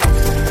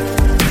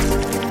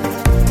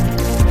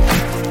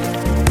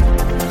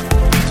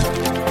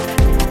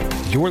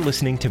You're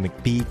listening to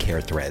McBee Care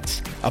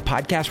Threads, a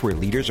podcast where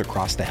leaders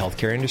across the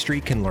healthcare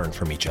industry can learn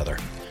from each other.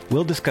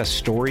 We'll discuss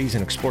stories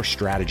and explore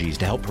strategies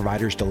to help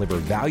providers deliver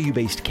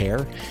value-based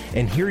care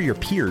and hear your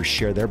peers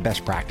share their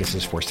best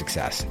practices for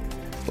success.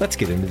 Let's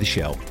get into the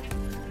show.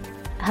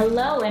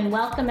 Hello and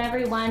welcome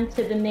everyone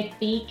to the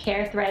McBee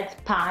Care Threads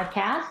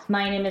podcast.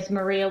 My name is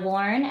Maria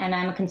Warren and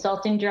I'm a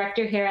consulting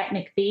director here at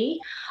McBee.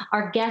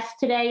 Our guest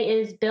today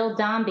is Bill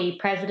Dombey,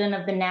 president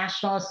of the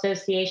National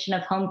Association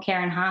of Home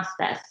Care and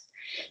Hospice.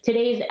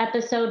 Today's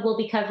episode will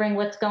be covering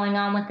what's going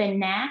on within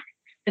NAC,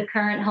 the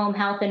current home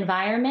health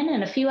environment,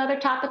 and a few other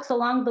topics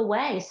along the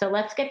way. So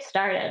let's get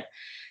started.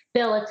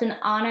 Bill, it's an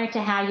honor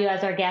to have you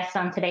as our guest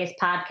on today's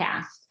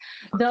podcast.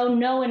 Though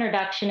no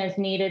introduction is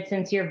needed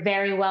since you're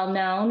very well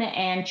known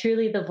and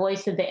truly the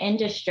voice of the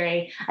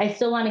industry, I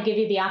still want to give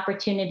you the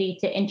opportunity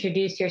to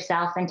introduce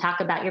yourself and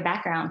talk about your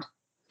background.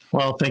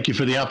 Well, thank you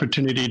for the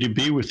opportunity to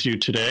be with you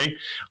today.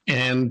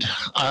 And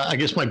I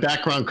guess my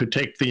background could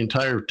take the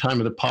entire time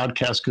of the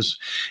podcast because,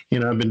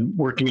 I've been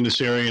working in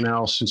this area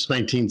now since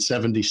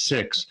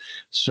 1976.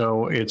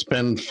 So it's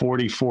been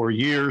 44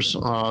 years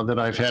that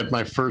I've had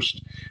my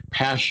first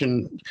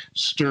passion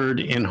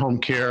stirred in home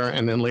care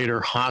and then later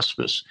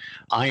hospice.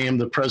 I am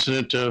the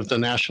president of the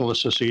National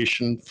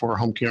Association for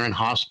Home Care and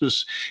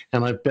Hospice,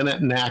 and I've been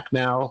at NAC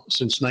now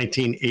since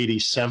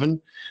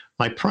 1987.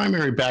 My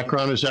primary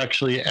background is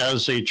actually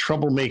as a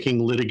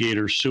troublemaking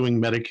litigator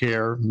suing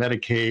Medicare,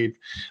 Medicaid,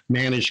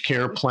 managed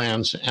care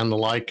plans, and the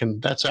like.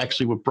 And that's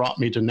actually what brought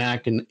me to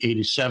NAC in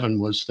 87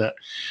 was that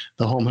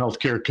the home health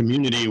care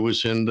community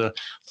was in the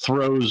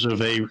throes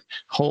of a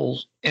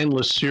whole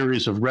endless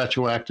series of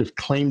retroactive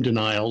claim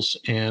denials.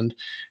 And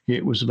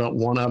it was about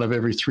 1 out of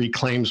every 3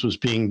 claims was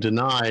being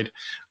denied.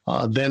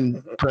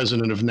 Then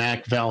president of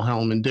NAC, Val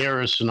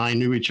Hellman-Daris, and I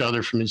knew each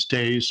other from his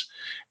days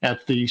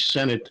at the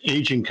Senate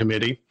Aging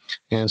Committee.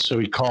 And so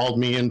he called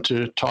me in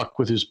to talk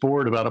with his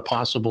board about a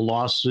possible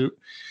lawsuit.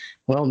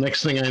 Well,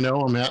 next thing I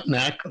know, I'm at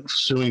NAC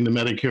suing the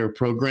Medicare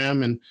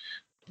program and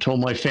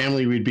told my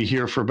family we'd be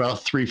here for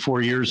about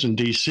 3-4 years in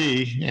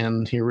DC.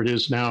 And here it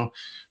is now,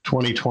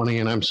 2020,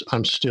 and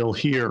I'm still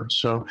here.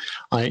 So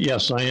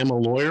yes, I am a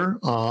lawyer.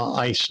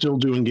 I still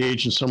do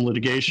engage in some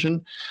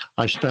litigation.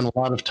 I spend a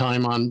lot of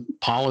time on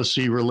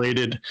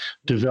policy-related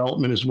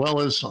development as well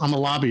as I'm a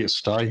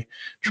lobbyist. I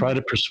try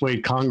to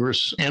persuade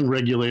Congress and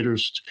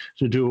regulators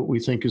to do what we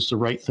think is the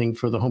right thing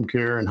for the home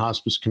care and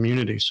hospice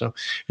community. So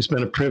it's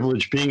been a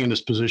privilege being in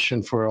this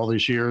position for all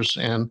these years.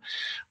 And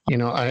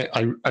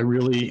I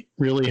really,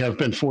 really have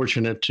been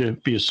fortunate to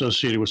be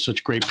associated with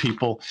such great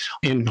people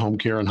in home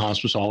care and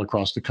hospice all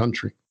across the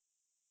country.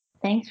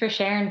 Thanks for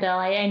sharing, Bill.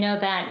 I know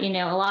that,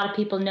 a lot of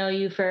people know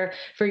you for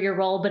your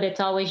role, but it's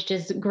always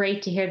just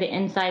great to hear the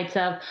insights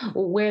of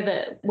where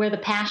the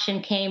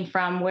passion came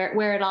from,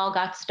 where it all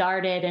got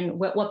started and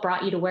what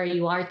brought you to where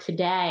you are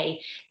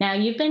today. Now,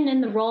 you've been in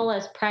the role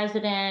as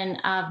president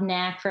of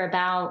NAC for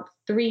about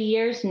 3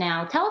 years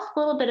now. Tell us a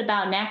little bit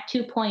about NAC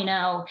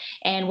 2.0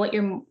 and what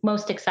you're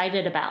most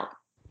excited about.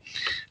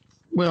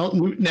 Well,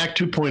 NAC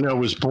 2.0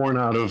 was born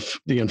out of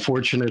the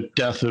unfortunate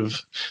death of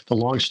the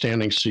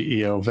longstanding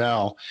CEO,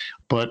 Val,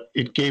 but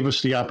it gave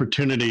us the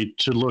opportunity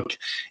to look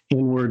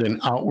inward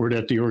and outward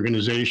at the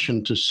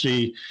organization to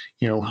see,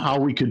 how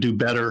we could do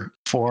better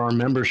for our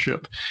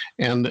membership.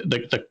 And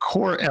the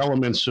core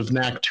elements of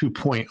NAC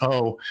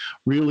 2.0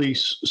 really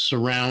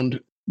surround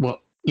what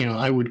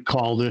I would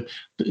call the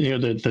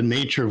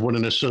nature of what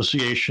an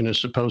association is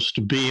supposed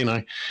to be. And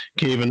I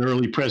gave an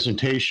early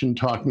presentation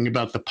talking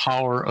about the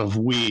power of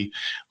we.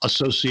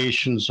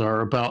 Associations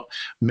are about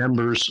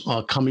members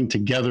coming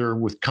together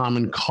with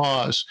common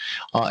cause,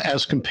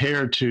 as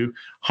compared to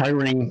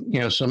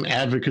hiring, some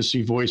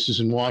advocacy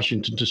voices in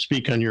Washington to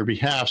speak on your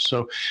behalf.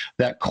 So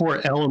that core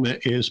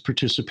element is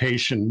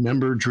participation,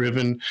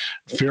 member-driven,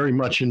 very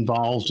much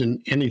involved in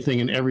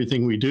anything and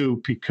everything we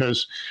do,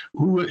 because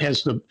who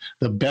has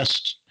the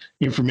best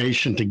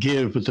information to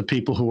give but the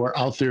people who are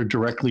out there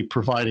directly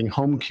providing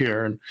home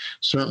care? And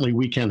certainly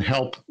we can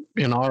help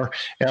in our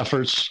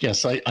efforts.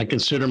 Yes, I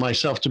consider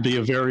myself to be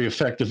a very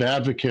effective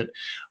advocate,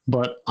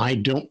 but I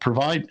don't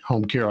provide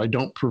home care. I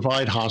don't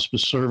provide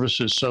hospice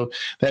services. So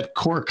that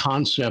core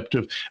concept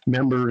of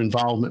member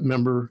involvement,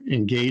 member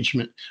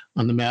engagement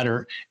on the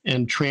matter,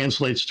 and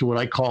translates to what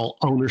I call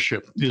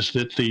ownership, is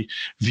that the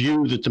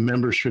view that the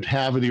members should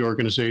have of the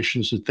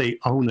organization is that they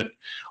own it.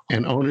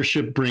 And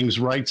ownership brings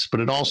rights, but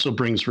it also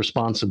brings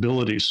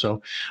responsibilities.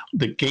 So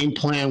the game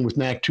plan with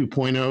NAC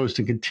 2.0 is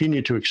to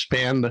continue to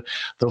expand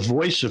the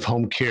voice of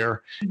home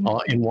care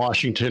in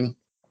Washington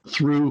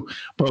through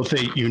both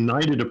a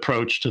united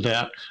approach to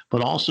that,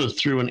 but also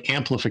through an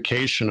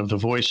amplification of the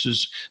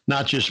voices,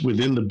 not just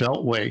within the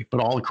Beltway, but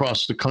all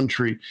across the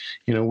country,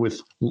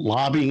 with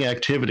lobbying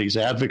activities,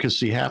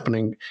 advocacy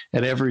happening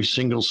at every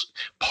single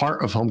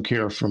part of home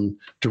care, from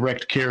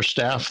direct care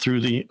staff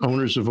through the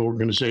owners of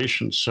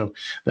organizations. So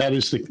that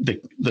is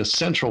the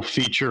central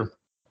feature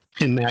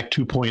in NAC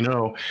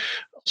 2.0.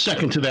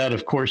 Second to that,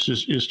 of course,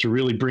 is to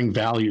really bring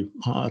value,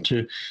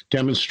 to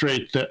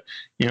demonstrate that,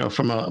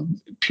 from a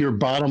pure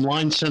bottom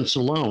line sense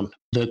alone,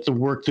 that the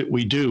work that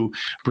we do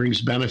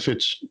brings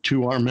benefits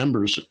to our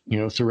members,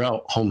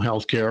 throughout home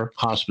health care,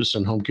 hospice,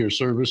 and home care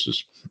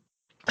services.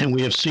 And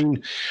we have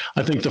seen,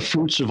 I think, the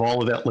fruits of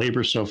all of that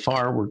labor so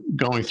far. We're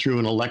going through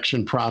an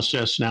election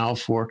process now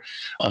for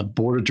a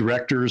board of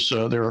directors.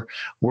 There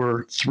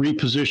were 3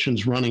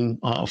 positions running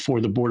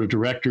for the board of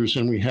directors,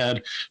 and we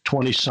had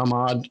 20 some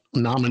odd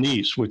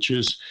nominees, which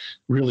is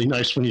really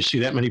nice when you see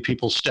that many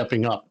people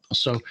stepping up.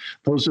 So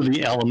those are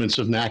the elements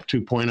of NAC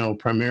 2.0,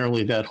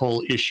 primarily that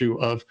whole issue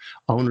of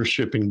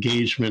ownership,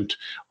 engagement,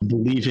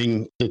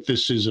 believing that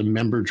this is a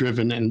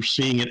member-driven and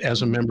seeing it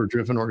as a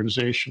member-driven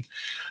organization.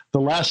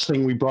 The last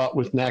thing we brought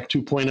with NAC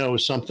 2.0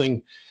 is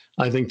something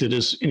I think that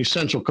is an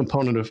essential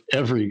component of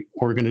every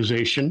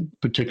organization,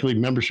 particularly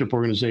membership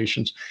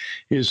organizations,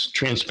 is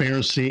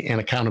transparency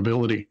and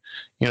accountability.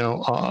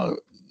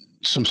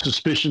 Some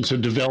suspicions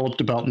have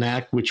developed about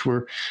NAC, which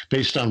were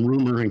based on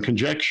rumor and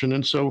conjecture.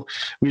 And so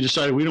we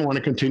decided we don't want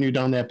to continue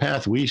down that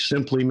path. We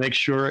simply make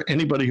sure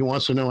anybody who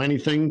wants to know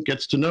anything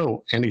gets to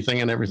know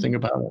anything and everything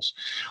about us.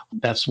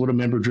 That's what a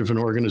member-driven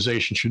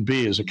organization should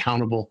be, is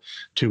accountable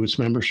to its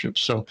membership.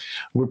 So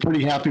we're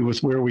pretty happy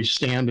with where we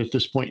stand at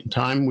this point in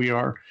time. We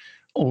are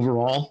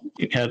overall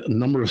had a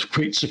number of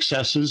great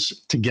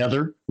successes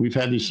together. We've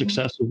had these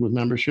successes with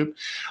membership.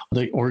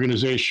 The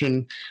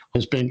organization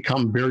has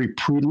become very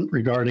prudent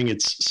regarding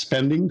its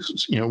spending.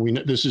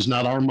 This is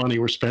not our money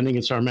we're spending,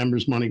 it's our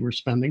members' money we're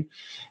spending.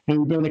 And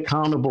we've been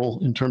accountable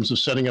in terms of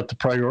setting up the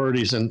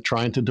priorities and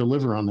trying to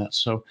deliver on that.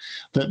 So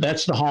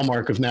that's the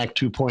hallmark of NAC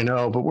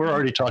 2.0, but we're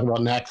already talking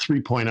about NAC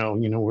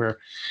 3.0, where,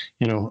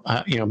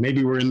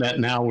 maybe we're in that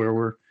now where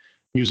we're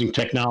using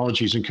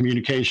technologies and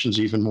communications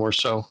even more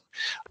so.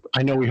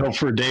 I know we hope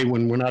for a day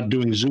when we're not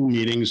doing Zoom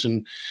meetings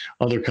and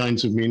other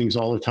kinds of meetings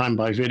all the time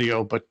by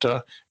video, but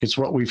it's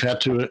what we've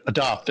had to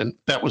adopt. And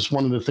that was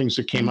one of the things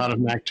that came out of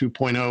NAC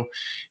 2.0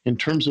 in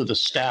terms of the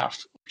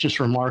staff. Just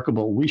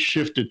remarkable. We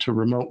shifted to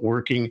remote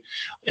working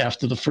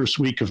after the first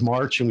week of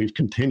March, and we've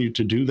continued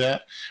to do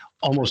that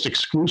almost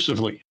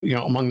exclusively,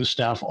 among the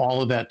staff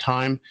all of that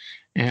time.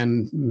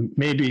 And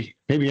maybe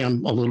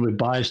I'm a little bit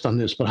biased on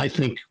this, but I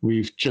think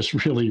we've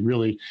just really,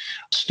 really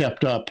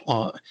stepped up,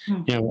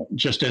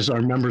 just as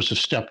our members have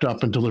stepped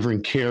up in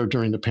delivering care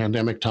during the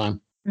pandemic time.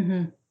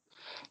 Mm-hmm.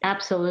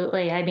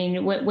 Absolutely. I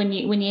mean, when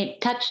you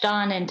touched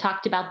on and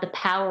talked about the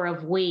power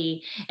of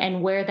we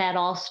and where that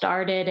all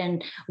started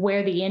and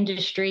where the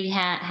industry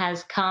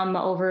has come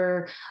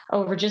over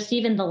just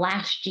even the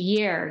last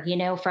year,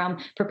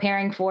 from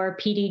preparing for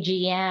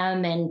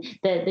PDGM and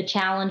the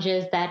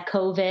challenges that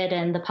COVID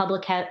and the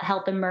public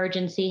health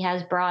emergency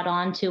has brought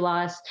on to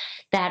us,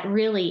 that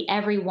really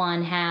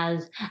everyone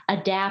has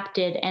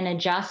adapted and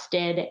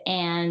adjusted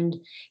and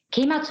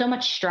came out so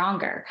much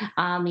stronger.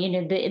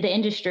 The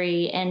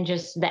industry and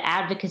just the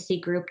advocacy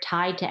group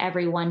tied to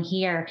everyone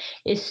here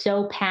is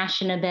so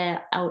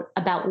passionate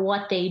about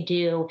what they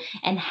do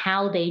and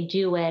how they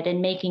do it,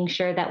 and making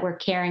sure that we're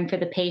caring for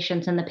the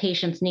patients, and the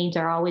patient's needs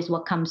are always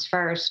what comes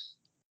first.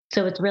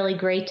 So it's really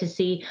great to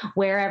see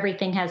where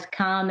everything has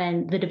come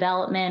and the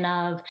development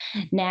of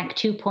NAC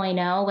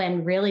 2.0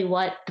 and really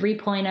what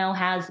 3.0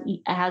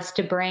 has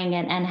to bring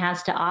and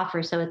has to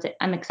offer. So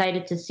I'm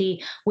excited to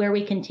see where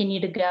we continue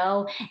to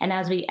go, and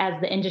as the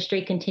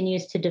industry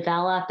continues to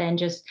develop, and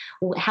just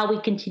how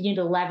we continue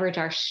to leverage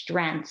our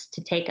strengths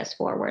to take us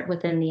forward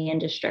within the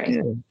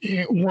industry.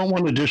 Yeah.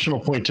 One additional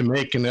point to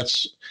make, and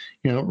that's,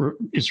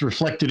 it's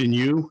reflected in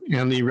you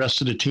and the rest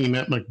of the team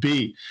at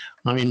McBee.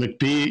 I mean,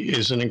 McBee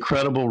is an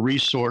incredible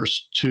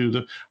resource to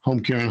the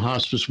home care and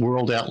hospice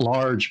world at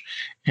large.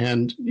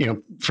 And,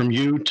 from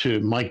you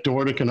to Mike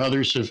Dordick and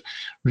others have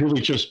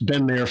really just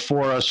been there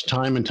for us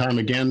time and time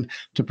again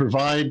to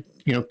provide,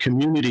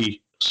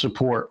 community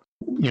support.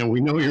 We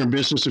know you're in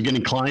business of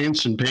getting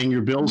clients and paying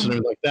your bills and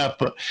everything like that,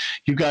 but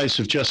you guys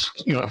have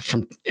just,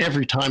 from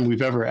every time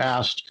we've ever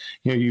asked,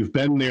 you've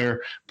been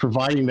there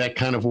providing that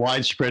kind of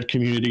widespread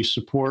community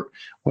support,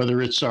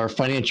 whether it's our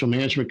financial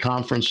management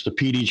conference, the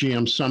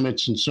PDGM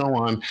summits, and so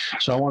on.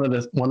 So I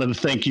wanted to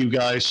thank you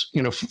guys,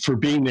 for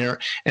being there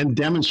and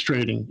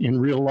demonstrating in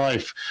real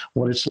life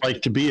what it's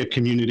like to be a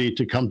community,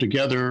 to come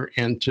together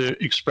and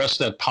to express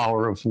that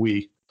power of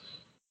we.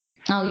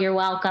 Oh, you're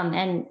welcome.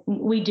 And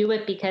we do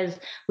it because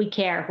we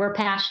care. We're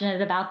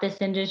passionate about this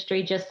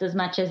industry just as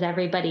much as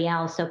everybody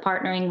else. So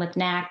partnering with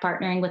NAC,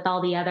 partnering with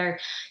all the other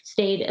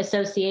state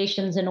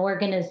associations and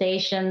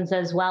organizations,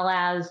 as well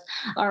as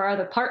our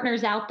other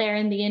partners out there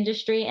in the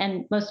industry,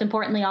 and most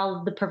importantly, all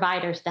of the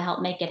providers to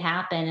help make it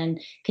happen and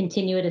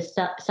continue to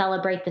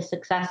celebrate the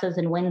successes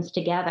and wins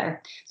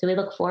together. So we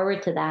look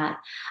forward to that.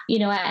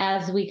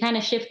 As we kind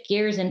of shift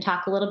gears and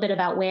talk a little bit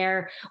about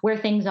where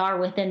things are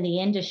within the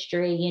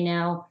industry,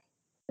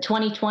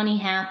 2020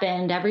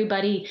 happened,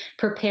 everybody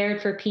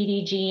prepared for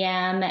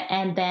PDGM,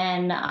 and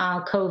then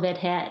COVID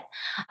hit.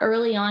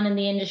 Early on in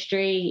the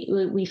industry,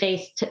 we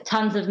faced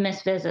tons of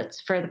missed visits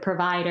for the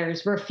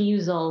providers,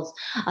 refusals,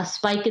 a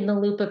spike in the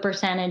LUPA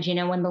percentage.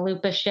 When the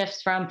LUPA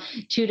shifts from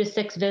 2 to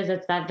 6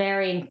 visits, that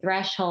varying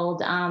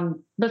threshold,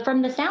 But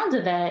from the sounds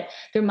of it,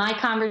 through my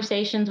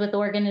conversations with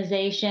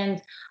organizations,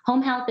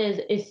 home health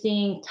is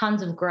seeing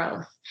tons of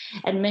growth.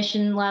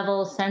 Admission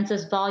levels,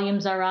 census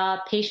volumes are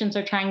up. Patients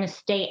are trying to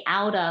stay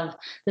out of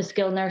the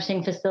skilled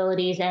nursing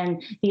facilities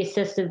and the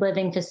assisted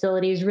living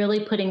facilities,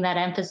 really putting that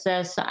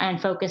emphasis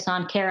and focus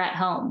on care at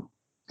home.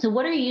 So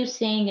what are you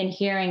seeing and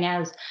hearing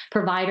as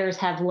providers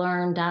have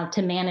learned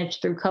to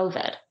manage through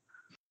COVID?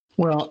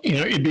 Well,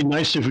 it'd be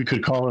nice if we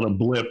could call it a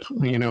blip,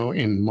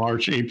 in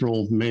March,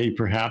 April, May,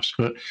 perhaps,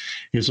 but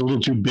it's a little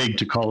too big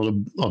to call it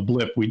a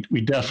blip.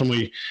 We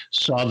definitely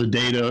saw the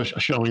data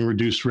showing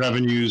reduced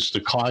revenues,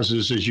 the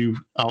causes, as you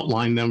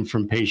outlined them,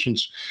 from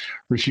patients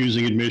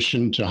refusing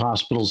admission to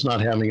hospitals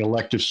not having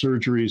elective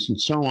surgeries and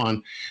so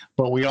on.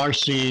 But we are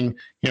seeing,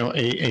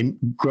 a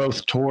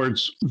growth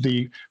towards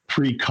the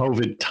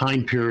pre-COVID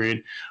time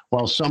period,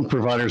 while some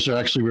providers are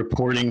actually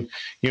reporting,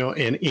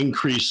 an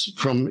increase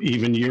from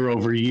even year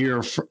over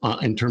year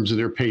in terms of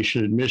their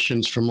patient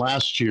admissions from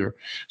last year.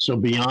 So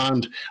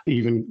beyond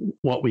even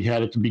what we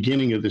had at the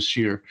beginning of this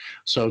year.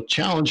 So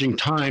challenging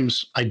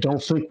times. I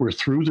don't think we're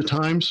through the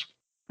times.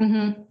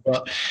 Mm-hmm.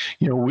 But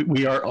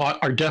we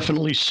are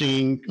definitely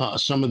seeing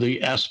some of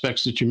the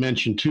aspects that you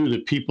mentioned too,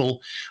 that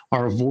people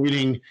are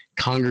avoiding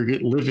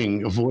congregate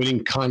living,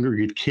 avoiding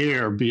congregate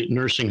care, be it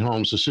nursing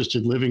homes,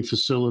 assisted living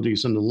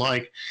facilities, and the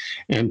like,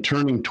 and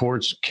turning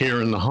towards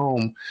care in the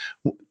home.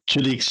 To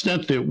the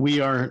extent that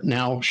we are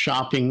now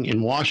shopping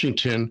in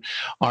Washington,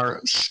 our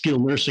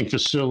skilled nursing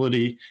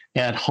facility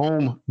at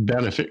home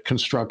benefit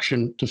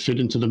construction to fit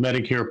into the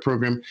Medicare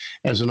program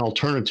as an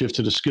alternative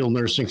to the skilled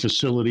nursing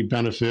facility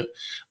benefit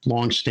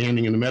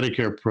longstanding in the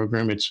Medicare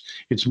program.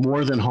 It's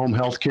more than home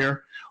health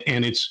care,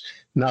 and it's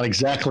not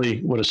exactly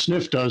what a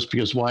SNF does,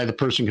 because why the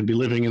person could be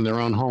living in their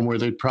own home where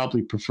they'd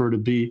probably prefer to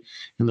be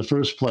in the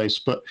first place.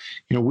 But,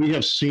 we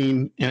have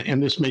seen,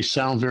 and this may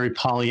sound very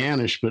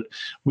Pollyannish, but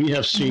we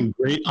have seen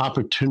great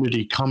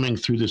opportunity coming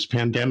through this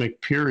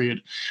pandemic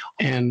period.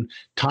 And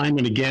time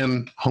and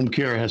again, home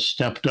care has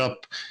stepped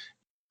up.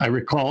 I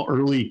recall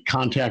early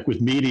contact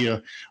with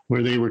media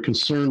where they were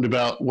concerned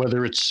about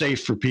whether it's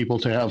safe for people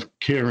to have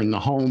care in the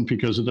home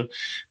because of the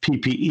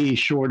PPE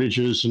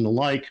shortages and the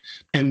like.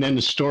 And then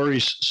the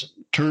stories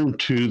turned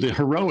to the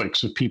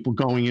heroics of people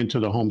going into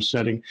the home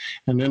setting.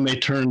 And then they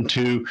turned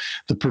to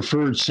the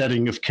preferred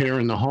setting of care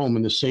in the home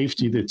and the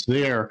safety that's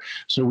there.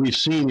 So we've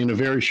seen in a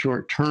very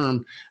short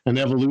term an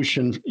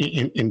evolution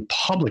in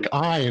public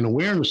eye and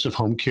awareness of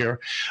home care.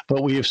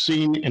 But we have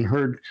seen and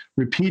heard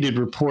repeated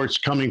reports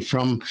coming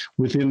from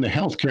within the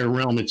healthcare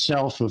realm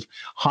itself of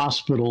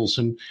hospitals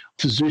and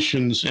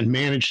physicians and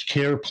managed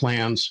care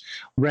plans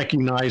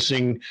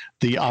recognizing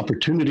the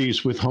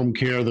opportunities with home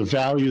care, the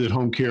value that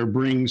home care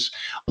brings,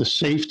 the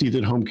safety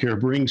that home care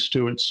brings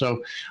to it.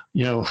 So,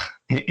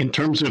 in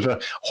terms of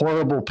a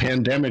horrible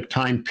pandemic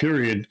time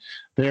period,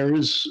 there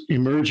is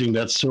emerging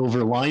that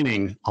silver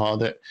lining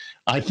that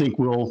I think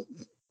will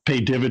pay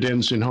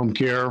dividends in home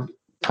care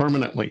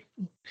permanently.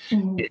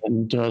 Mm-hmm.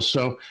 And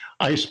so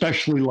I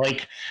especially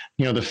like,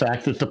 the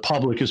fact that the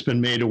public has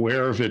been made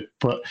aware of it,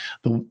 but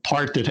the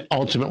part that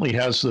ultimately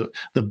has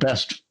the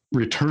best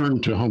return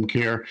to home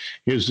care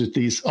is that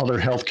these other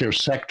healthcare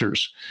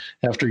sectors,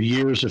 after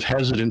years of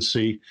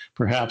hesitancy,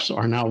 perhaps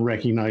are now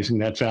recognizing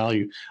that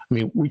value. I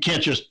mean, we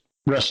can't just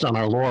rest on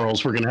our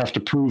laurels. We're going to have to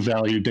prove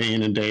value day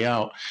in and day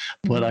out,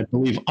 but I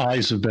believe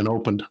eyes have been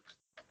opened.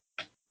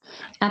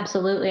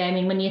 Absolutely. I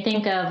mean, when you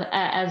think of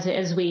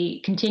as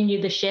we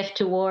continue the shift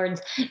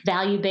towards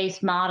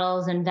value-based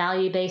models and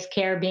value-based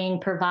care being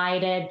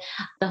provided,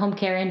 the home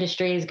care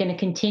industry is going to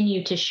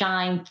continue to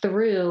shine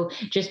through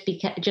just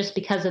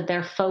because of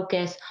their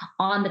focus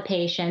on the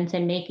patients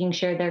and making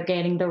sure they're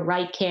getting the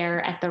right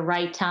care at the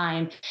right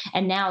time,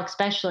 and now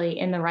especially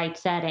in the right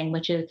setting,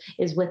 which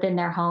is within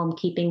their home,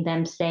 keeping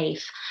them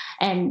safe.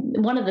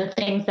 And one of the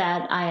things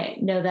that I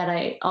know that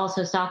I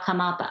also saw come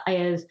up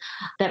is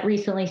that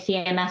recently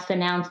CMS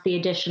announced the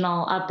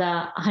additional of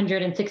the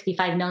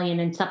 $165 million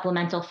in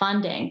supplemental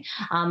funding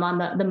on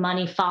the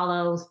Money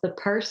Follows the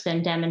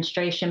Person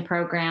demonstration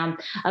program,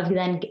 of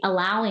then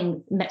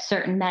allowing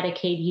certain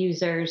Medicaid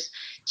users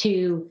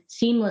to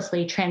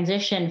seamlessly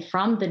transition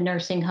from the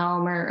nursing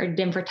home or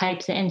different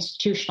types of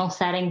institutional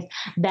settings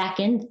back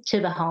into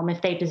the home if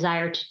they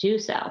desire to do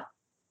so.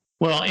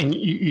 Well, and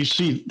you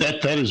see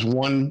that is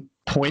one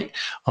point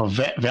of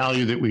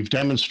value that we've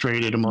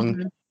demonstrated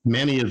among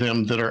many of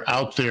them that are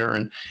out there.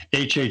 And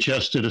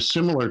HHS did a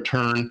similar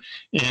turn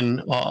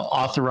in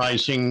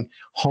authorizing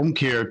home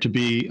care to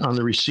be on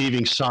the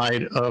receiving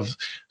side of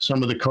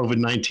some of the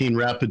COVID-19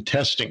 rapid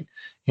testing.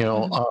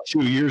 A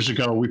few years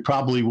ago, we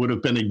probably would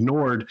have been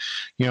ignored,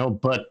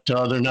 but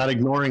they're not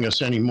ignoring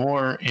us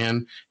anymore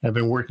and have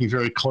been working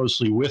very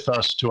closely with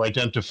us to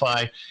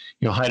identify,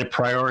 how to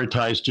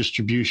prioritize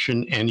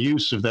distribution and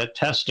use of that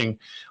testing.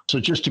 So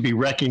just to be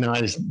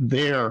recognized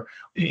there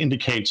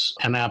indicates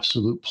an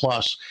absolute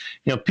plus.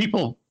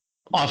 People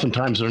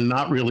oftentimes are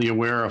not really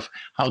aware of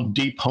how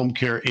deep home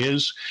care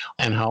is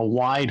and how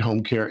wide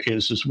home care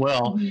is as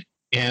well. Mm-hmm.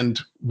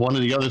 And one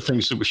of the other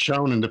things that was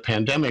shown in the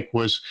pandemic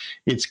was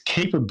its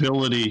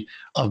capability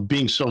of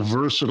being so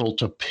versatile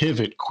to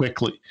pivot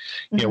quickly.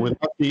 You know,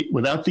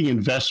 without the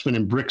investment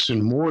in bricks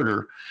and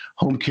mortar,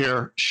 home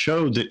care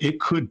showed that it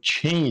could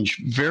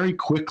change very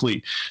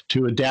quickly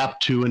to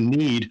adapt to a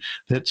need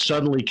that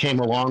suddenly came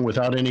along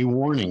without any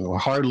warning or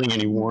hardly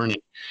any warning,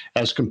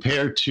 as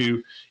compared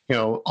to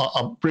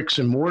bricks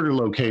and mortar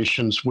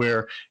locations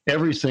where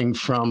everything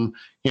from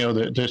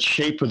the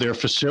shape of their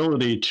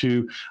facility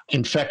to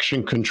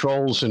infection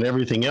controls and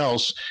everything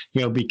else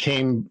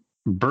became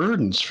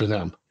burdens for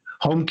them.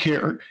 Home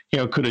care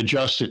could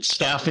adjust its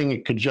staffing,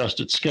 it could adjust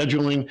its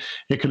scheduling,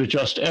 it could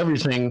adjust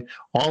everything.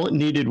 All it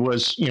needed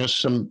was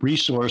some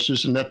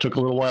resources, and that took a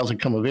little while to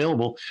come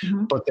available.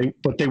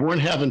 But they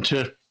weren't having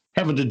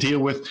to deal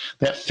with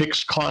that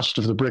fixed cost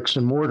of the bricks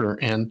and mortar.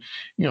 And,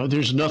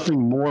 there's nothing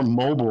more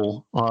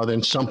mobile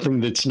than something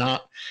that's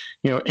not,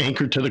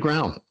 anchored to the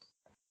ground.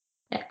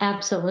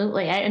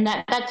 Absolutely. And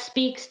that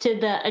speaks to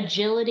the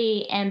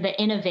agility and the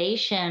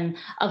innovation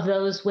of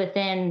those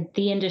within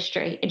the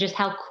industry, and just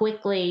how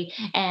quickly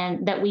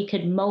and that we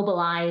could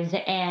mobilize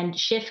and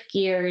shift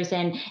gears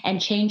and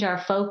change our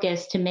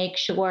focus to make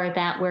sure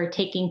that we're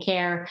taking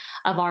care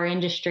of our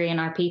industry and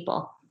our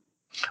people.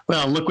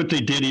 Well, look what they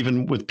did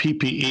even with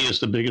PPE as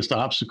the biggest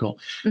obstacle.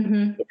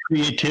 The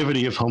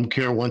creativity of home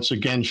care once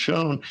again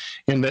shown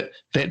in that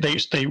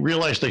they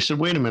realized, they said,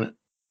 wait a minute,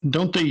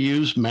 don't they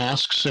use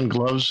masks and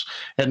gloves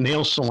at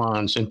nail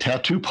salons and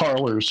tattoo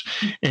parlors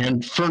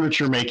and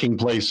furniture making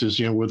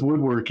places, with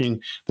woodworking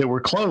that were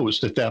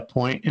closed at that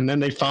point? And then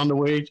they found a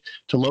way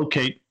to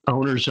locate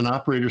owners and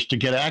operators to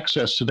get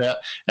access to that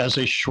as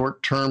a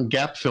short-term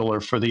gap filler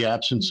for the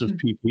absence of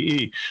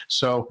PPE.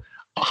 So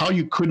how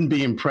you couldn't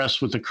be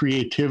impressed with the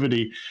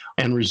creativity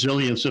and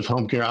resilience of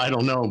home care, I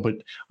don't know, but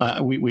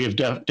we have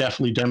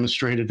definitely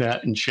demonstrated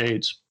that in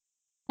shades.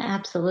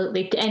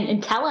 Absolutely.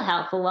 And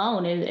telehealth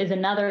alone is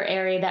another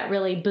area that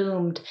really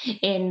boomed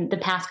in the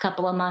past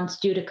couple of months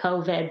due to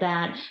COVID,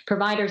 that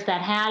providers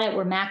that had it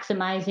were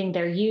maximizing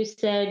their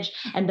usage,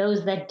 and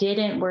those that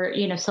didn't were,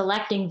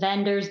 selecting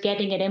vendors,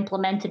 getting it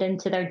implemented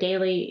into their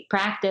daily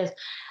practice.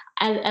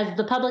 As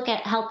the public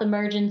health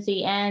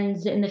emergency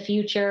ends in the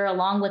future,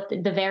 along with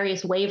the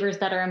various waivers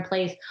that are in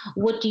place,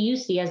 what do you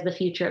see as the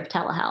future of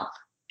telehealth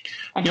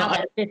and how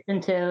that fits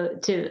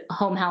into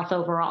home health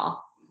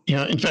overall?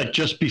 In fact,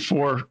 just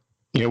before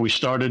we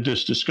started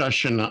this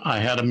discussion, I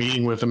had a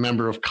meeting with a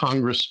member of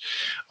Congress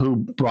who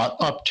brought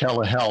up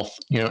telehealth,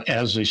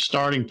 as a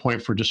starting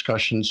point for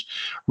discussions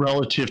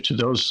relative to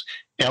those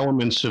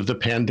elements of the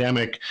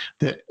pandemic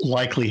that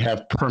likely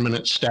have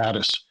permanent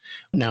status.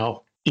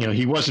 Now,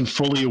 he wasn't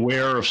fully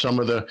aware of some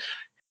of the,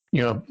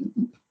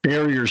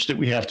 barriers that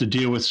we have to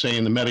deal with, say,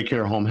 in the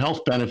Medicare home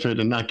health benefit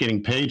and not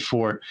getting paid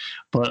for it.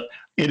 But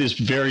it is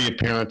very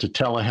apparent that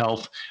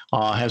telehealth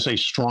has a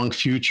strong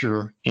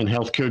future in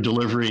healthcare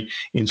delivery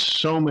in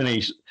so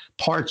many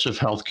parts of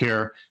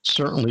healthcare,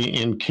 certainly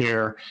in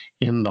care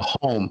in the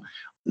home.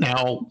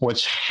 Now,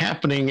 what's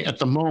happening at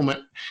the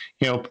moment,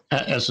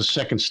 as a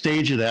second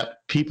stage of that,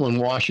 people in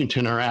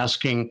Washington are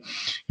asking,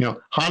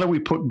 how do we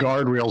put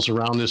guardrails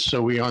around this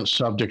so we aren't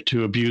subject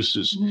to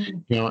abuses?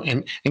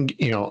 And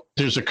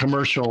there's a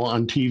commercial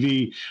on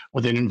TV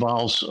that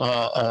involves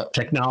a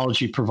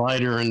technology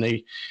provider, and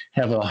they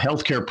have a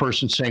healthcare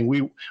person saying,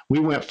 we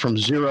went from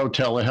 0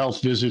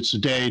 telehealth visits a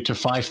day to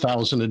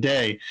 5,000 a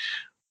day.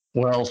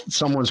 Well,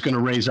 someone's going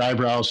to raise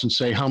eyebrows and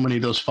say how many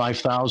of those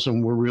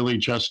 5,000 were really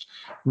just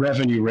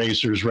revenue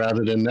raisers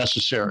rather than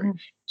necessary.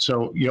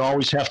 So you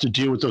always have to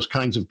deal with those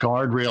kinds of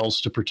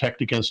guardrails to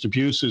protect against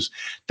abuses.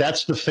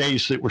 That's the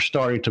phase that we're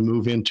starting to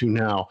move into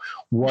now.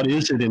 What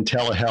is it in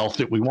telehealth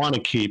that we want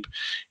to keep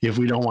if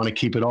we don't want to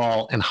keep it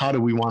all? And how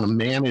do we want to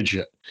manage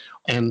it?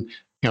 And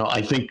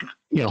I think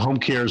home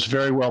care is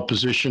very well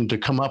positioned to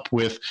come up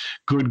with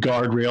good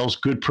guardrails,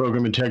 good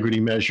program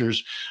integrity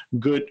measures,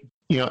 good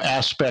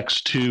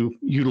aspects to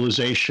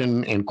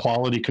utilization and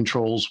quality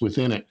controls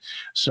within it.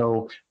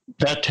 So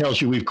that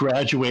tells you we've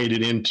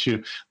graduated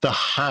into the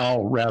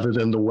how rather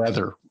than the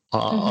whether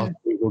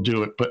we will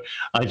do it. But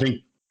I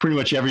think pretty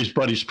much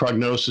everybody's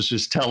prognosis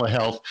is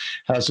telehealth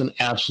has an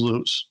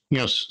absolute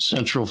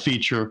central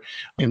feature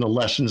in the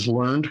lessons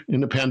learned in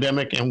the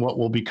pandemic and what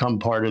will become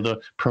part of the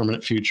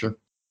permanent future.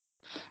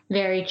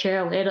 Very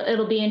true.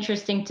 It'll be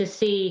interesting to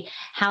see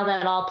how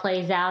that all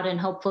plays out, and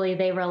hopefully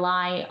they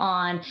rely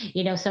on,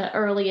 some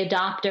early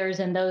adopters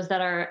and those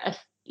that are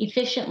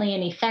efficiently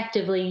and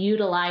effectively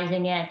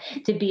utilizing it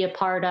to be a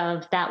part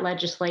of that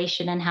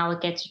legislation and how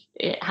it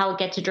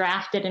gets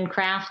drafted and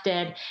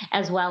crafted,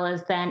 as well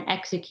as then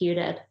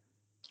executed.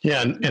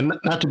 Yeah, and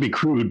not to be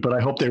crude, but I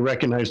hope they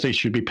recognize they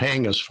should be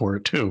paying us for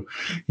it too.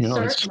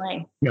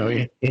 Certainly.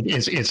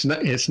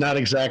 It's not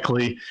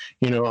exactly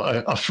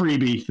a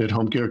freebie that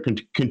home care can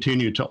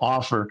continue to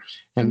offer,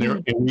 and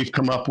and we've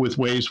come up with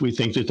ways we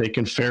think that they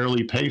can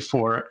fairly pay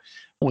for it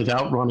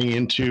without running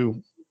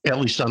into, at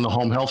least on the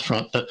home health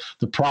front,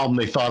 the problem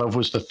they thought of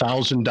was the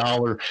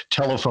 $1,000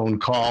 telephone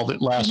call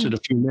that lasted a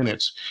few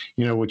minutes,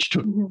 which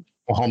took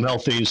home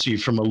health agency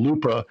from a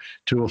LUPA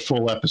to a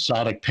full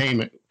episodic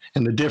payment.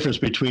 And the difference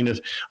between a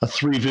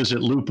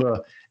 3-visit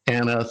LUPA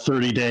and a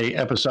 30-day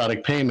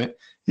episodic payment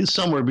is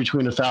somewhere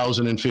between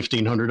 $1,000 and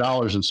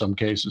 $1,500 in some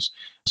cases.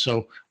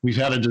 So we've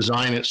had to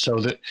design it so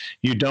that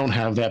you don't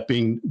have that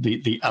being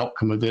the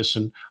outcome of this.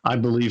 And I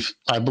believe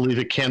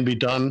it can be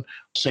done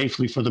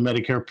safely for the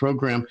Medicare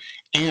program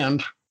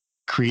and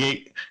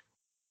create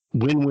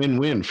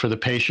win-win-win for the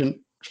patient,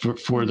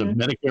 for the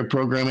Medicare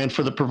program, and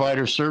for the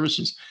provider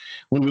services.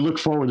 When we look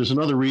forward, there's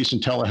another reason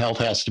telehealth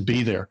has to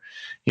be there.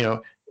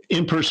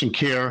 In-person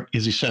care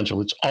is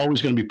essential. It's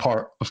always going to be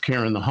part of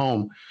care in the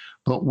home.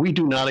 But we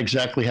do not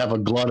exactly have a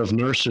glut of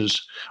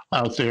nurses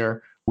out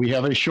there. We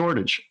have a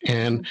shortage,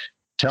 and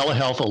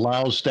telehealth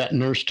allows that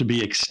nurse to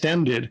be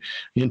extended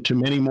into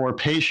many more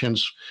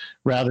patients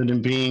rather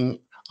than being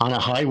on a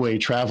highway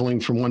traveling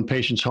from one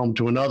patient's home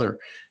to another.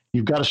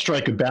 You've got to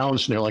strike a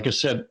balance there. Like I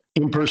said,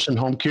 in-person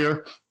home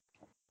care,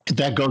 if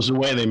that goes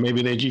away,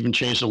 maybe they'd even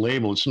change the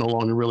label. It's no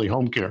longer really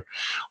home care.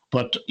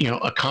 But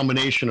a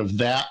combination of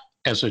that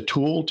as a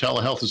tool,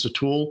 telehealth as a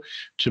tool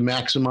to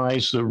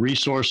maximize the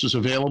resources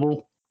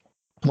available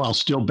while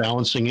still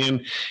balancing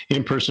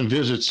in-person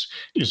visits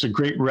is a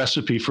great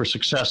recipe for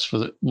success for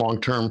the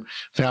long-term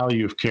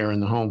value of care in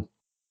the home.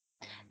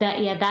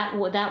 That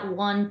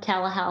one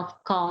telehealth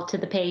call to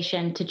the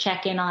patient to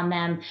check in on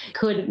them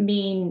could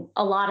mean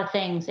a lot of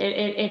things.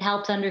 It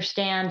helps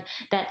understand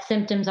that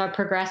symptoms are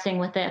progressing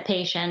with the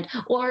patient,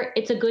 or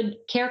it's a good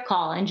care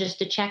call and just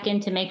to check in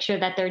to make sure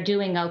that they're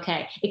doing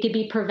okay. It could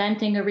be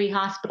preventing a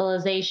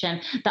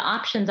rehospitalization. The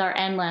options are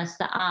endless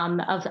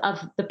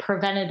of the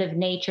preventative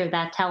nature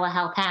that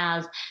telehealth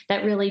has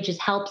that really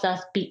just helps us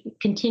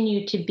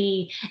continue to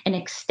be an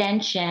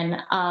extension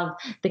of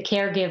the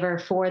caregiver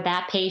for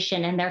that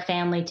patient and their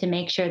family to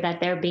make sure that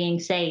they're being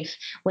safe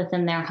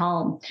within their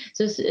home.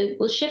 So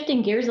we're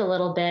shifting gears a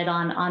little bit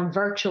on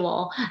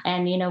virtual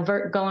and,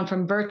 going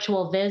from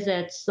virtual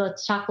visits.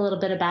 Let's talk a little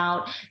bit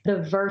about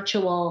the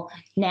virtual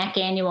NAC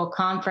annual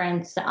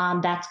conference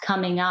that's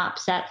coming up,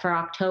 set for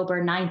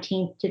October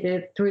 19th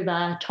through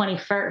the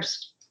 21st.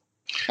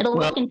 It'll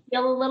look and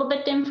feel a little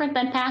bit different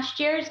than past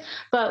years,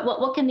 but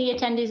what can the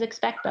attendees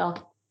expect, Bill?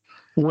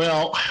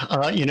 Well,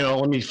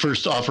 let me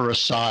first offer a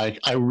side.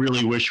 I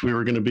really wish we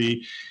were going to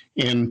be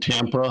in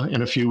Tampa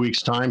in a few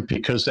weeks' time,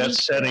 because that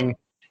setting,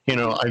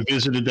 I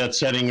visited that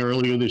setting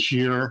earlier this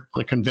year.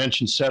 The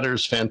convention center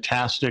is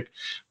fantastic.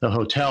 The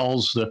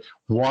hotels, the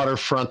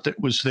waterfront that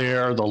was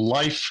there, the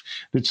life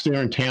that's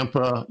there in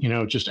Tampa,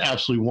 just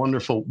absolutely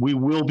wonderful. We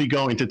will be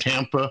going to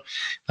Tampa,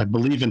 I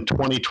believe, in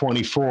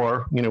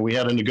 2024. We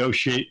had to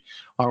negotiate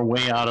our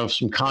way out of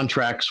some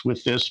contracts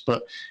with this,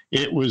 but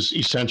it was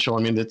essential.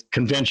 I mean, the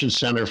convention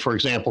center, for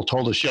example,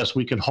 told us, yes,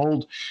 we could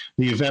hold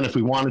the event if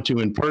we wanted to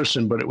in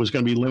person, but it was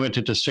going to be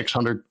limited to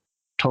 600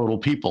 total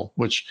people,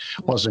 which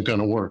wasn't going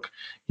to work.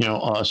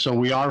 So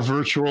we are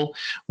virtual.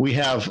 We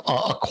have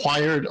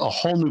acquired a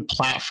whole new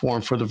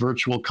platform for the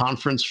virtual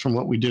conference from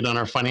what we did on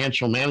our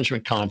financial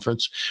management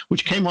conference,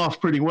 which came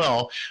off pretty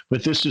well.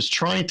 But this is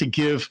trying to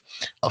give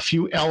a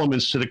few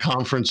elements to the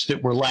conference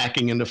that were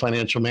lacking in the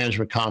financial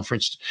management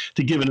conference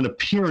to give it an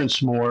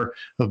appearance more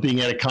of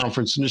being at a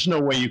conference. And there's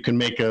no way you can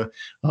make a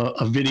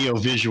video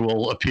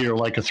visual appear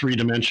like a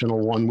three-dimensional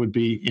one would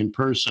be in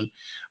person.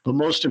 But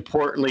most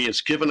importantly,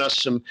 it's given us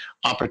some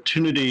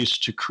opportunities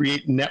to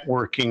create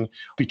networking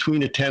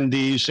between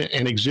attendees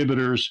and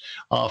exhibitors,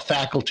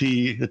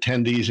 faculty,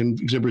 attendees, and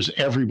exhibitors,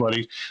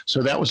 everybody.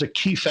 So that was a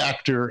key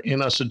factor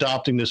in us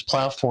adopting this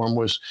platform,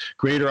 was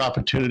greater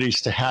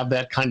opportunities to have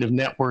that kind of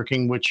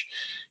networking, which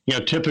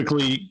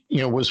typically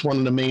was one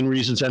of the main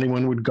reasons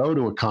anyone would go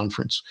to a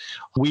conference.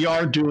 We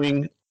are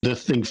doing the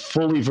thing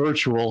fully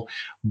virtual,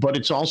 but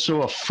it's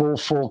also a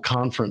full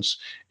conference.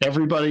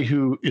 Everybody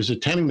who is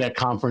attending that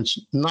conference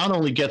not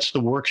only gets the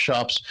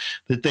workshops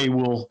that they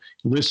will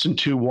listen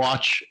to,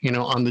 watch,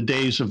 on the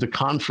days of the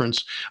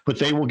conference, but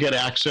they will get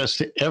access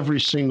to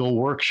every single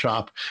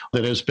workshop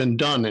that has been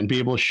done and be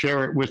able to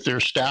share it with their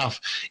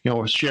staff,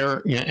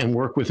 share and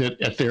work with it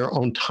at their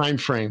own time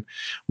frame.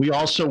 We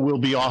also will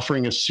be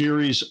offering a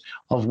series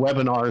of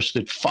webinars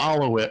that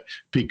follow it,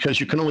 because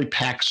you can only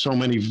pack so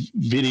many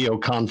video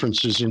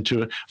conferences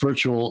into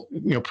virtual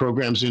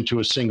programs into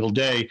a single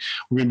day.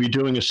 We're going to be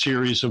doing a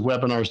series of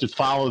webinars that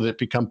follow that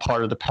become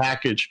part of the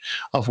package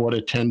of what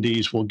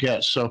attendees will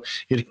get. So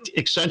it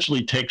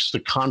essentially takes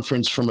the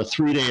conference from a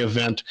 3-day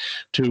event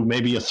to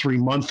maybe a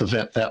 3-month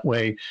event that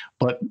way,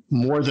 but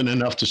more than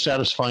enough to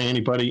satisfy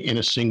anybody in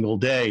a single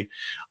day.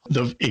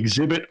 The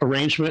exhibit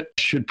arrangement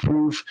should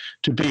prove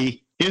to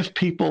be, if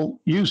people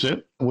use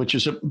it, which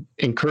is an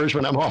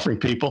encouragement I'm offering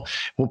people,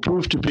 will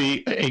prove to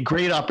be a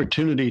great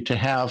opportunity to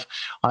have,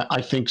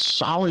 I think,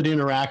 solid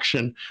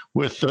interaction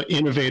with the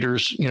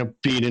innovators,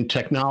 be it in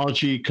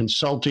technology,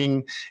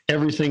 consulting,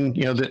 everything,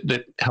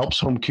 that helps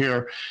home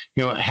care,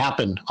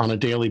 happen on a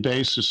daily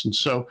basis. And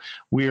so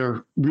we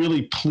are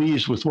really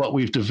pleased with what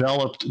we've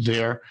developed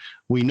there.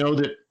 We know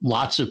that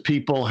lots of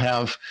people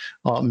have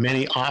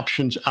many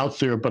options out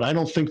there, but I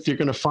don't think they're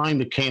going to find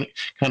the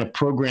kind of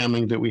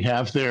programming that we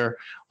have there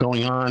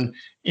going on,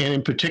 and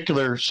in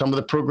particular, some of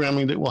the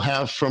programming that we'll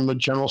have from a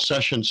general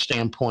session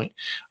standpoint.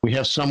 We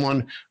have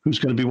someone who's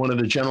going to be one of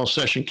the general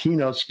session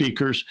keynote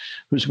speakers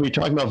who's going to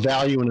be talking about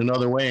value in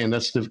another way, and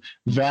that's the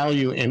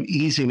value and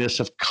easiness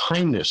of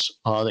kindness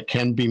that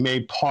can be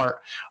made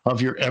part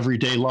of your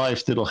everyday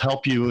life that'll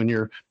help you in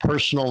your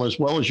personal as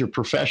well as your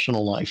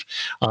professional life.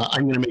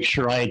 I'm going to make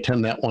sure I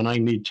attend that one. I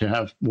need to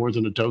have more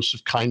than a dose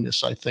of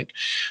kindness, I think.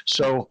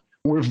 So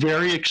we're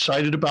very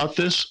excited about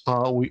this.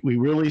 We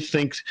really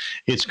think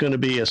it's going to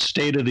be a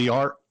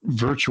state-of-the-art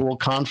virtual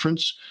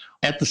conference.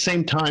 At the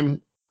same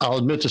time, I'll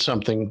admit to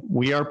something.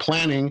 We are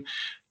planning,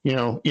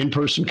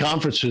 in-person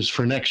conferences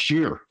for next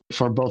year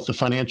for both the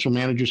Financial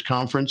Managers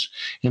Conference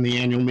and the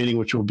annual meeting,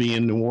 which will be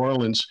in New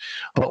Orleans.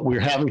 But we're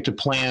having to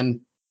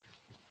plan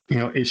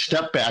a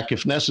step back,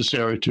 if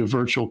necessary, to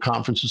virtual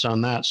conferences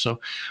on that. So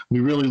we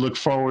really look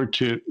forward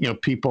to,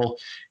 people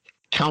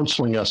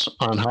counseling us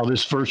on how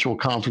this virtual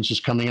conference is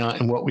coming out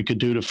and what we could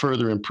do to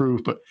further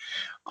improve. But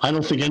I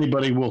don't think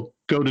anybody will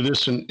go to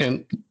this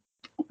and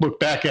look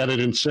back at it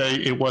and say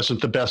it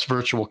wasn't the best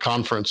virtual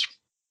conference.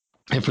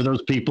 And for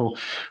those people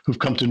who've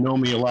come to know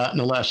me a lot in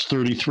the last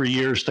 33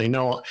 years, they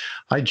know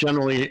I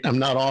generally am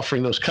not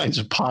offering those kinds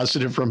of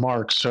positive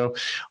remarks. So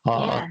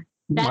yeah.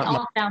 That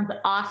all sounds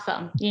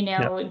awesome,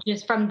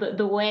 just from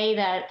the way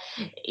that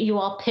you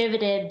all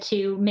pivoted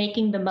to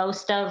making the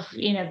most of,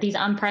 these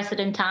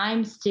unprecedented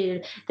times,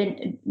 to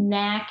the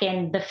NAC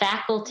and the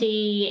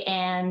faculty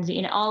and,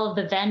 all of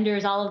the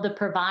vendors, all of the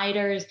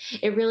providers.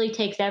 It really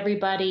takes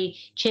everybody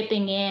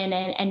chipping in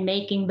and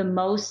making the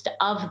most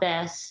of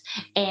this,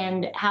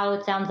 and how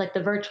it sounds like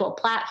the virtual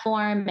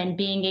platform and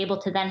being able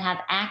to then have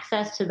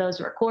access to those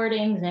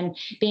recordings and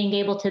being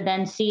able to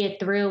then see it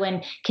through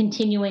and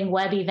continuing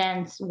web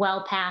events well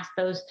past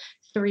those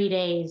 3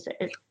 days.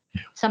 It's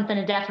something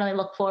to definitely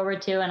look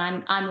forward to,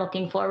 and I'm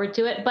looking forward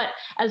to it. But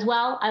as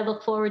well, I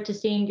look forward to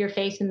seeing your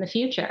face in the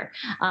future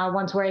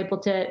once we're able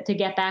to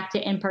get back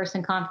to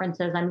in-person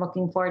conferences. I'm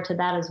looking forward to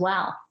that as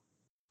well.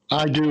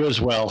 I do as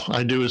well.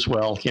 I need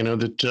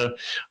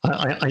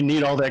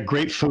all that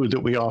great food that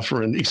we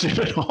offer in the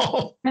exhibit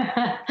hall.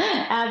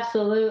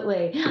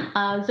 Absolutely.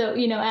 So,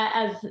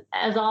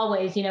 as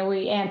always,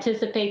 we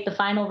anticipate the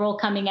final rule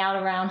coming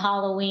out around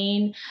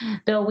Halloween.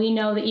 Bill, we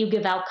know that you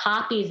give out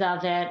copies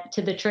of it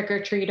to the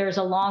trick-or-treaters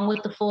along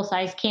with the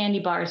full-size candy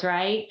bars,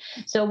 right?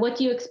 So what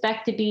do you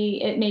expect to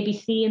maybe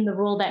see in the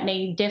rule that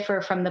may differ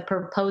from the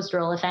proposed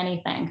rule, if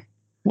anything?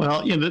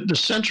 Well, the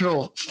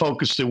central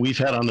focus that we've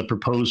had on the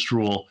proposed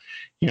rule,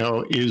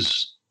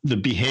 is the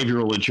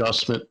behavioral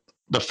adjustment,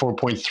 the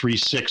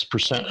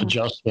 4.36%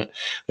 adjustment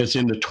that's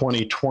in the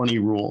 2020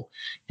 rule.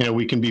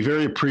 We can be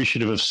very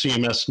appreciative of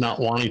CMS not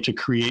wanting to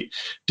create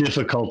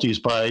difficulties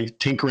by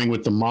tinkering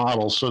with the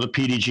model. So the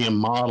PDGM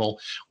model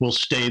will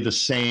stay the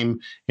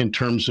same in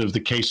terms of the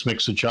case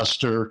mix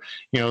adjuster,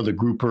 the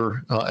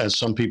grouper, as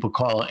some people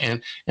call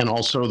it, and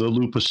also the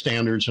LUPA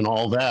standards and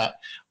all that.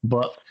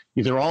 But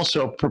they're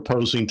also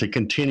proposing to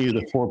continue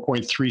the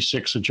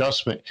 4.36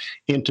 adjustment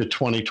into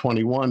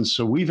 2021.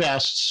 So we've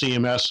asked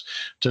CMS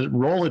to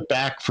roll it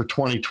back for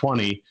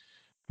 2020.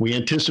 We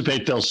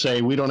anticipate they'll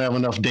say we don't have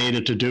enough data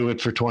to do it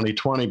for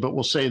 2020, but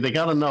we'll say they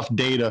got enough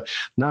data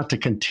not to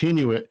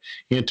continue it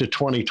into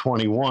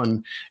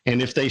 2021.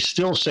 And if they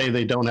still say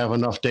they don't have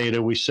enough data,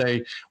 we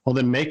say, well,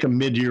 then make a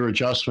mid-year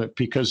adjustment,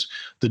 because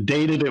the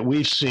data that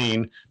we've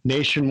seen,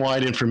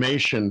 nationwide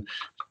information,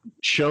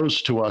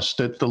 shows to us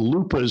that the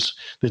LUPAs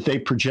that they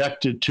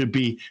projected to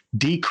be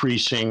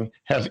decreasing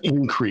have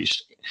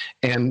increased.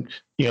 And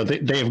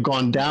they have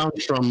gone down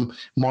from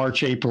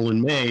March, April, and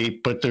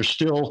May, but they're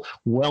still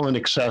well in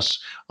excess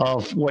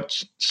of what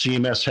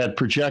CMS had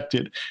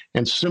projected.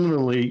 And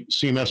similarly,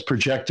 CMS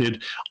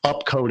projected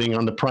upcoding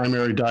on the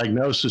primary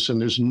diagnosis, and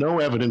there's no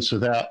evidence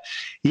of that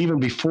even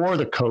before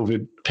the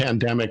COVID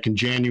pandemic in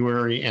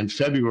January and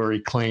February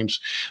claims.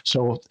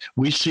 So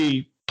we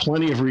see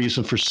plenty of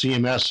reason for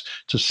CMS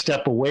to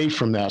step away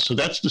from that. So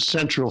that's the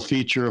central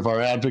feature of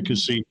our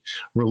advocacy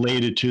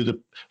related to the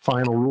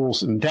final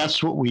rules. And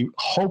that's what we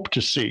hope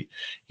to see.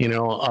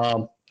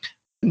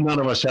 None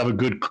of us have a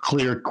good,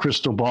 clear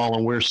crystal ball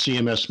on where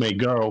CMS may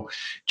go.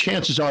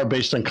 Chances are,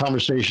 based on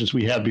conversations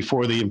we had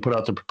before they even put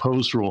out the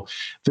proposed rule,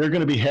 they're going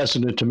to be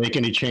hesitant to make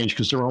any change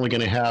because they're only going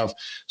to have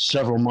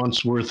several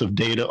months worth of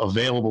data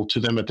available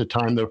to them at the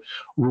time the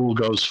rule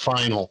goes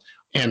final.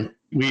 And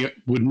we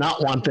would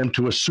not want them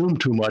to assume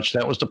too much.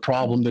 That was the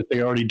problem that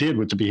they already did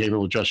with the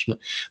behavioral adjustment.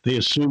 They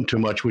assumed too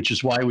much, which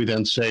is why we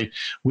then say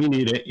we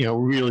need it. We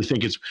really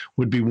think it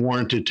would be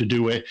warranted to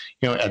do it,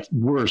 at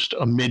worst,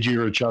 a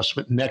mid-year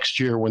adjustment next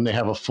year when they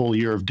have a full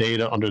year of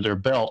data under their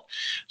belt.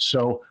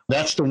 So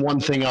that's the one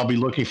thing I'll be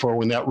looking for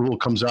when that rule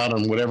comes out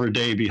on whatever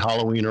day, be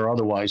Halloween or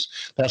otherwise.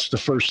 That's the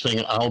first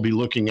thing I'll be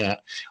looking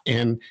at.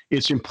 And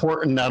it's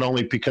important not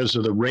only because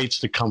of the rates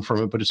that come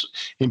from it, but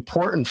it's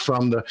important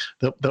from the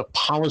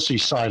policy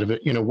side of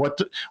it.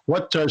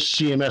 What does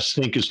CMS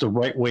think is the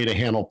right way to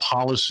handle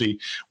policy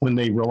when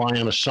they rely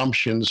on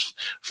assumptions,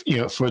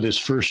 for this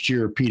first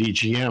year of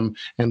PDGM,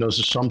 and those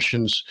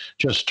assumptions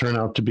just turn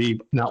out to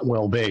be not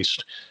well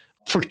based?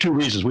 for two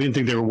reasons. We didn't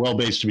think they were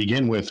well-based to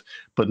begin with,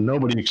 but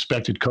nobody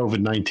expected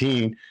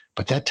COVID-19.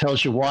 But that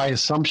tells you why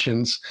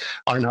assumptions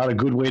are not a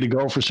good way to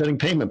go for setting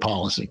payment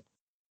policy.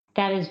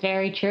 That is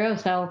very true.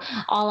 So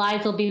all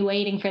eyes will be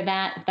waiting for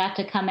that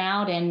to come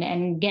out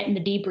and getting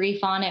the debrief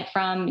on it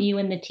from you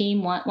and the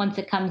team once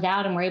it comes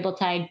out and we're able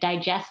to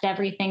digest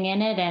everything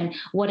in it and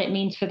what it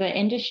means for the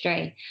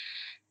industry.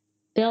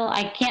 Bill,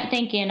 I can't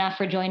thank you enough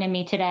for joining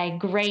me today.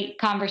 Great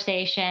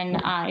conversation.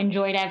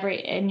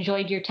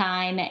 Enjoyed your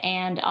time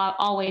and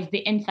always the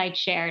insights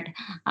shared.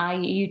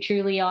 You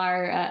truly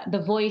are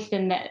the voice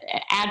and the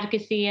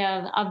advocacy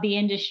of the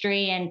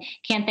industry, and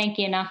can't thank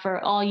you enough for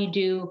all you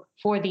do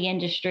for the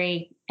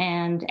industry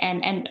and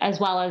as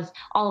well as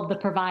all of the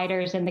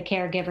providers and the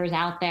caregivers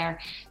out there.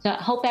 So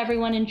I hope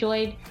everyone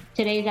enjoyed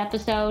today's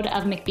episode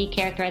of McBee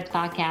CareThreads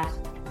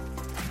podcast.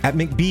 At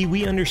McBee,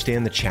 we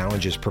understand the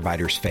challenges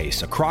providers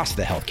face across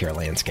the healthcare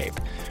landscape.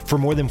 For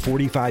more than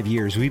 45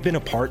 years, we've been a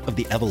part of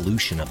the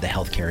evolution of the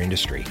healthcare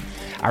industry.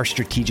 Our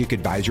strategic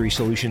advisory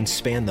solutions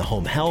span the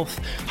home health,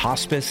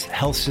 hospice,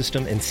 health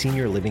system, and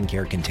senior living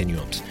care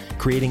continuums,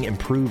 creating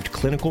improved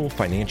clinical,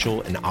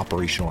 financial, and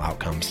operational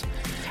outcomes.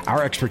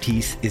 Our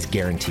expertise is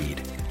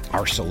guaranteed.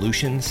 Our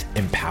solutions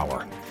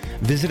empower.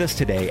 Visit us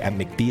today at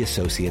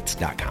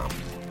mcbeeassociates.com.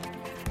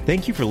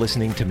 Thank you for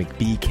listening to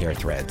McBee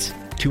CareThreads.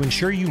 To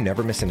ensure you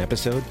never miss an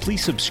episode,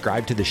 please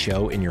subscribe to the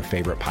show in your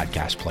favorite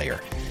podcast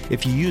player.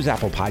 If you use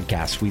Apple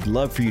Podcasts, we'd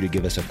love for you to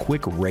give us a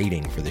quick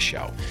rating for the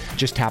show.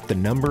 Just tap the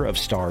number of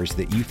stars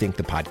that you think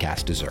the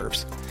podcast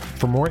deserves.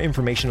 For more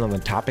information on the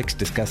topics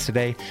discussed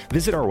today,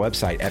 visit our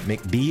website at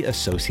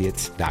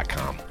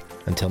mcbeeassociates.com.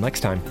 Until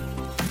next time.